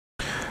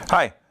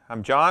Hi,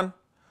 I'm John.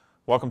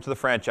 Welcome to the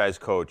Franchise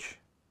Coach.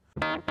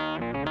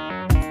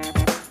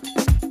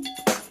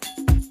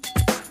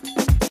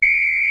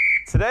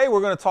 Today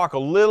we're going to talk a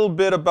little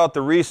bit about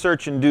the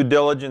research and due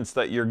diligence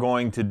that you're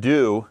going to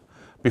do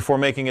before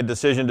making a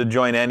decision to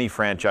join any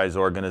franchise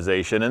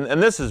organization.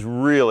 And this is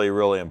really,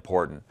 really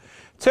important.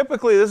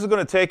 Typically, this is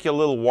going to take you a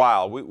little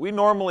while. We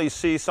normally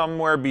see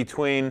somewhere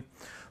between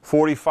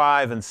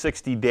 45 and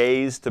 60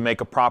 days to make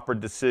a proper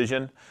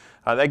decision.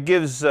 That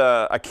gives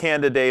a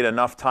candidate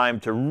enough time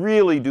to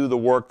really do the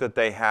work that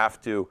they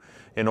have to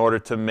in order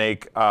to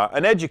make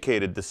an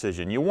educated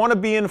decision. You want to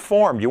be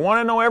informed. You want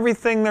to know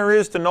everything there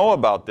is to know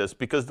about this,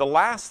 because the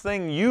last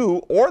thing you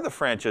or the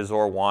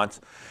franchisor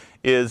wants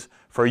is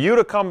for you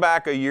to come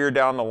back a year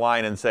down the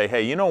line and say,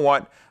 hey, you know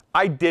what?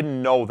 I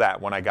didn't know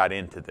that when I got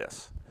into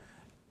this.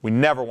 We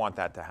never want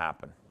that to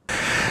happen.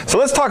 So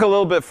let's talk a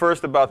little bit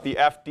first about the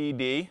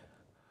FDD,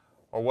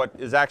 or what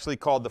is actually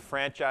called the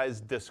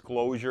Franchise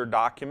Disclosure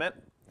Document.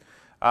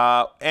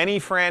 Any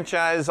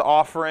franchise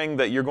offering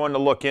that you're going to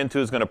look into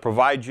is going to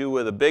provide you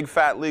with a big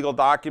fat legal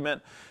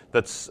document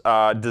that's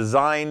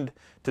designed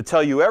to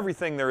tell you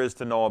everything there is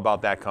to know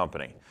about that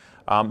company.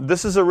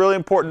 This is a really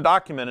important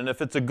document, and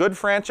if it's a good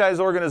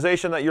franchise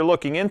organization that you're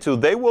looking into,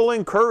 they will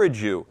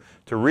encourage you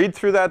to read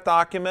through that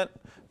document,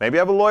 maybe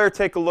have a lawyer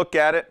take a look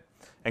at it,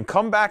 and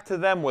come back to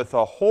them with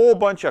a whole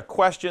bunch of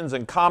questions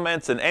and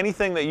comments and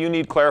anything that you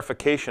need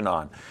clarification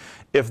on.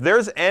 If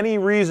there's any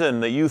reason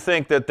that you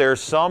think that they're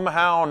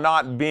somehow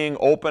not being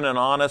open and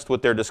honest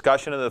with their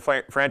discussion of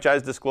the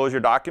franchise disclosure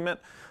document,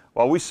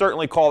 well, we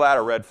certainly call that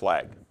a red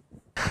flag.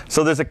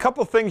 So there's a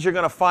couple things you're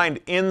going to find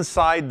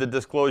inside the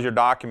disclosure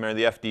document, or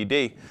the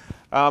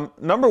FDD.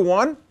 Number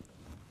one,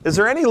 is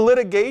there any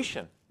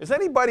litigation? Is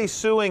anybody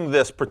suing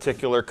this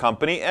particular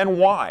company, and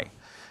why?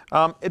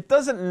 It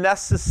doesn't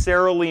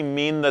necessarily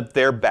mean that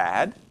they're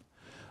bad,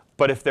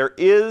 but if there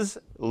is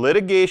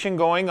litigation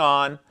going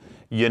on,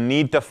 you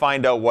need to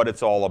find out what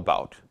it's all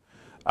about.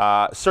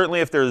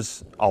 Certainly if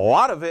there's a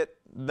lot of it,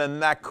 then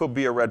that could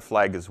be a red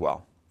flag as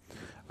well.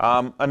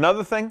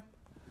 Another thing,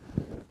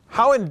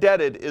 how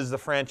indebted is the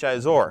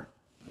franchisor?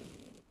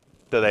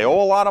 Do they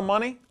owe a lot of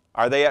money?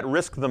 Are they at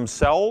risk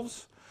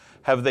themselves?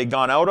 Have they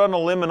gone out on a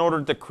limb in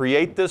order to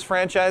create this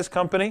franchise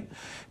company?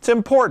 It's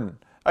important.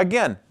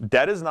 Again,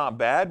 debt is not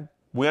bad.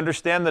 We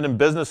understand that in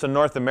business in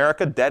North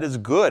America, debt is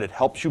good. It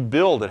helps you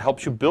build. It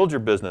helps you build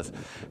your business.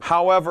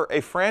 However,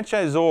 a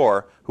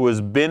franchisor who has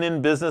been in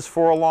business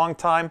for a long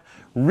time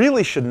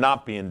really should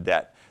not be in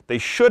debt. They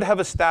should have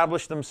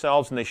established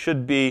themselves, and they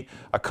should be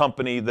a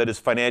company that is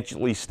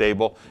financially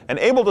stable and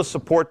able to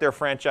support their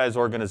franchise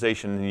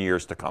organization in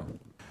years to come.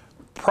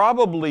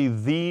 Probably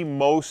the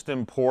most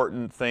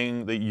important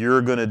thing that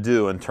you're going to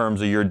do in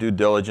terms of your due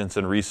diligence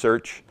and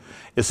research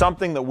is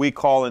something that we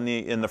call in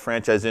the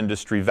franchise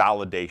industry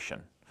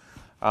validation.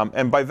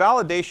 And by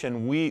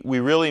validation, we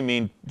really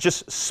mean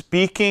just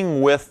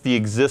speaking with the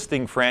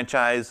existing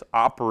franchise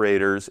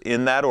operators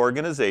in that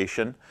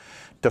organization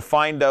to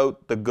find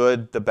out the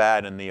good, the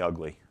bad, and the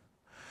ugly.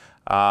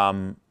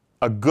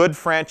 A good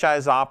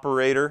franchise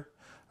operator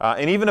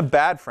and even a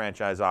bad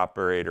franchise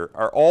operator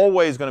are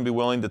always going to be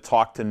willing to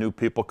talk to new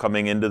people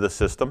coming into the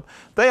system.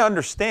 They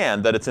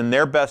understand that it's in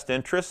their best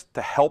interest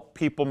to help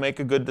people make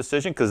a good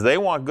decision, because they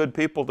want good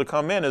people to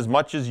come in as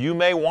much as you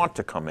may want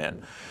to come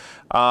in.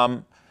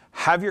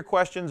 Have your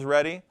questions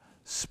ready.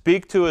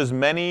 Speak to as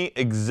many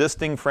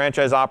existing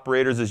franchise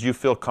operators as you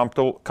feel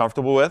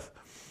comfortable with.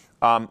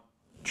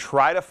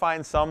 Try to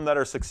find some that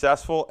are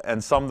successful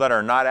and some that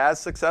are not as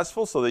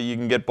successful, so that you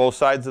can get both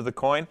sides of the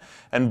coin.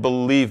 And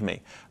believe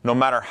me, no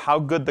matter how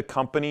good the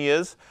company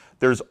is,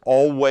 there's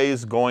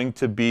always going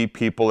to be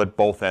people at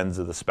both ends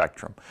of the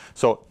spectrum.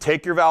 So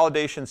take your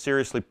validation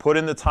seriously, put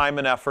in the time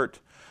and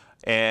effort,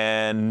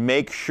 and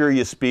make sure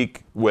you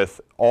speak with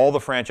all the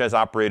franchise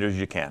operators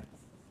you can.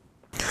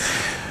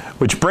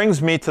 Which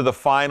brings me to the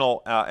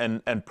final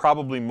and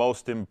probably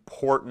most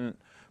important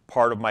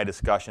part of my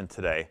discussion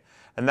today.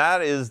 And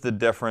that is the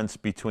difference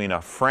between a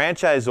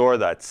franchisor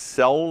that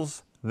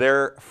sells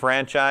their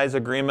franchise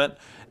agreement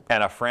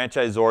and a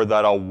franchisor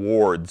that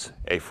awards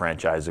a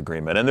franchise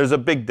agreement. And there's a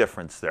big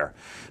difference there.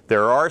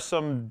 There are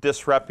some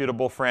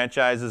disreputable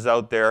franchises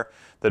out there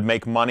that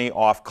make money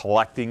off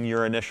collecting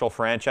your initial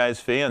franchise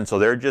fee, and so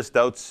they're just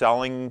out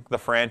selling the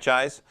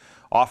franchise.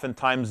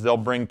 Oftentimes they'll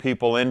bring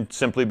people in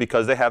simply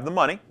because they have the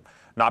money,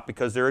 not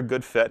because they're a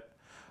good fit.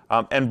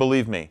 And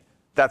believe me,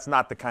 that's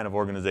not the kind of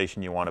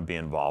organization you want to be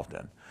involved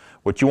in.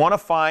 What you want to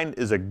find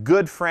is a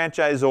good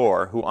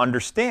franchisor who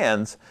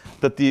understands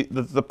that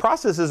the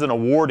process is an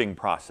awarding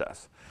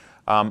process.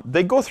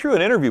 They go through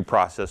an interview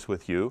process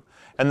with you,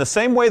 and the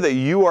same way that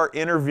you are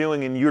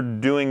interviewing and you're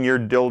doing your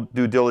due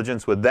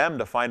diligence with them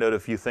to find out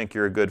if you think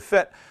you're a good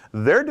fit,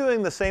 they're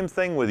doing the same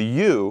thing with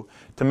you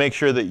to make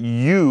sure that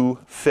you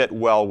fit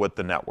well with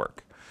the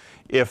network.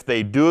 If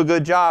they do a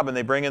good job and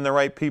they bring in the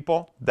right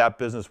people, that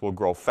business will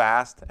grow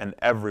fast and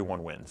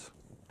everyone wins.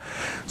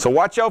 So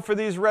watch out for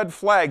these red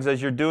flags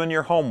as you're doing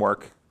your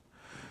homework.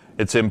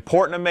 It's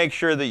important to make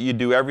sure that you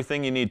do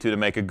everything you need to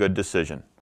make a good decision.